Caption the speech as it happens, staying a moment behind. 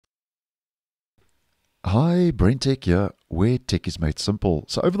Hi, BrenTech here, where tech is made simple.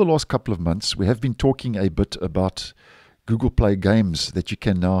 So over the last couple of months, we have been talking a bit about Google Play games that you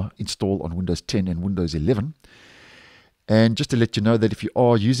can now install on Windows 10 and Windows 11. And just to let you know that if you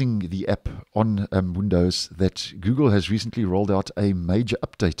are using the app on Windows, that Google has recently rolled out a major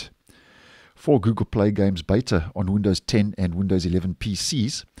update for Google Play Games beta on Windows 10 and Windows 11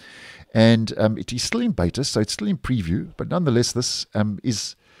 PCs. And it is still in beta, so it's still in preview, but nonetheless, this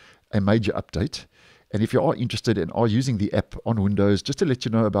is a major update. And if you are interested and are using the app on Windows, just to let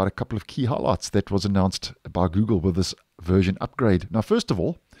you know about a couple of key highlights that was announced by Google with this version upgrade. Now, first of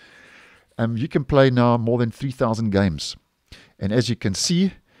all, you can play now more than 3,000 games. And as you can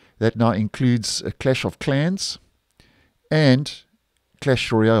see, that now includes a Clash of Clans and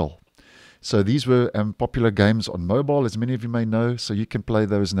Clash Royale. So these were popular games on mobile, as many of you may know. So you can play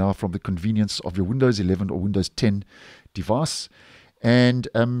those now from the convenience of your Windows 11 or Windows 10 device. And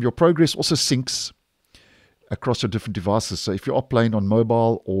your progress also syncs across your different devices. So if you are playing on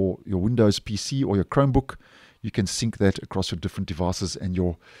mobile or your Windows PC or your Chromebook, you can sync that across your different devices and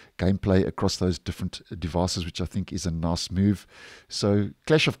your gameplay across those different devices, which I think is a nice move. So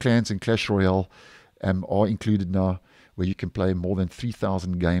Clash of Clans and Clash Royale are included now, where you can play more than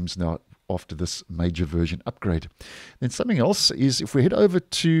 3,000 games now after this major version upgrade. Then something else is, if we head over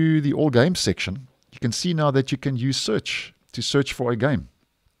to the All Games section, you can see now that you can use search to search for a game.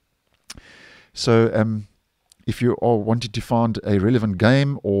 So if you are wanting to find a relevant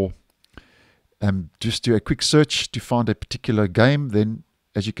game, or just do a quick search to find a particular game, then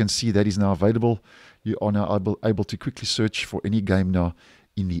as you can see, that is now available. You are now able to quickly search for any game now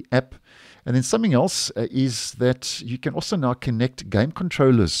in the app. And then something else is that you can also now connect game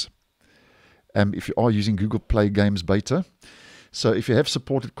controllers if you are using Google Play Games beta. So if you have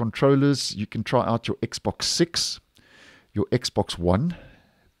supported controllers, you can try out your Xbox 6, your Xbox One,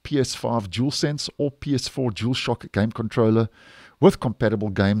 PS5 DualSense or PS4 DualShock game controller with compatible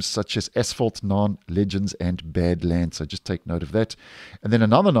games such as Asphalt 9, Legends and Badlands. So just take note of that. And then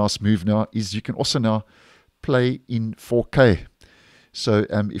another nice move now is you can also now play in 4K. So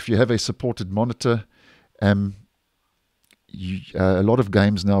if you have a supported monitor, a lot of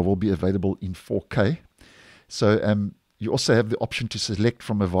games now will be available in 4K. So you also have the option to select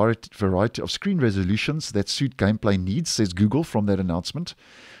from a variety of screen resolutions that suit gameplay needs, says Google from that announcement.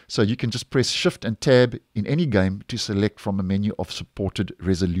 So you can just press Shift and Tab in any game to select from a menu of supported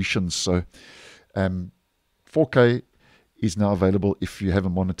resolutions. So 4K is now available if you have a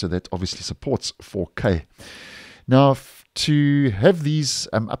monitor that obviously supports 4K. Now, to have these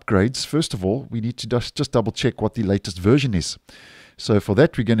upgrades, first of all, we need to just double check what the latest version is. So for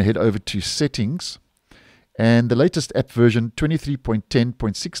that, we're going to head over to Settings. And the latest app version,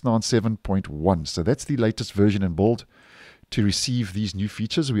 23.10.697.1. So that's the latest version and build to receive these new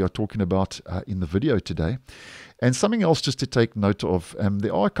features we are talking about in the video today. And something else just to take note of,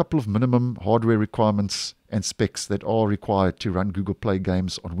 there are a couple of minimum hardware requirements and specs that are required to run Google Play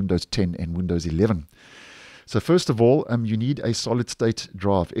games on Windows 10 and Windows 11. So first of all, you need a solid-state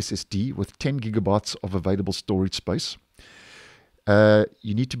drive, SSD, with 10 gigabytes of available storage space. You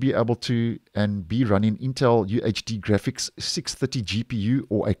need to be able to and be running Intel UHD graphics 630 GPU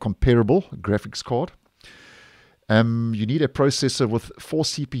or a comparable graphics card. You need a processor with 4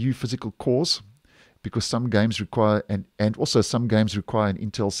 CPU physical cores, because some games require, and also some games require an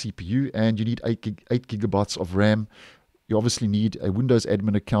Intel CPU, and you need 8 gigabytes of RAM. You obviously need a Windows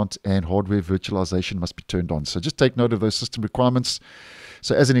admin account, and hardware virtualization must be turned on. So just take note of those system requirements.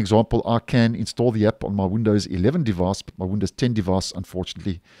 So as an example, I can install the app on my Windows 11 device, but my Windows 10 device,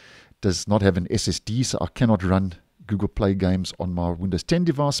 unfortunately, does not have an SSD, so I cannot run Google Play games on my Windows 10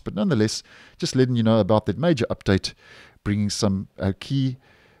 device. But nonetheless, just letting you know about that major update, bringing some key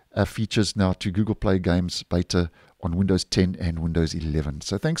features now to Google Play Games beta on Windows 10 and Windows 11.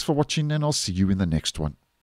 So thanks for watching, and I'll see you in the next one.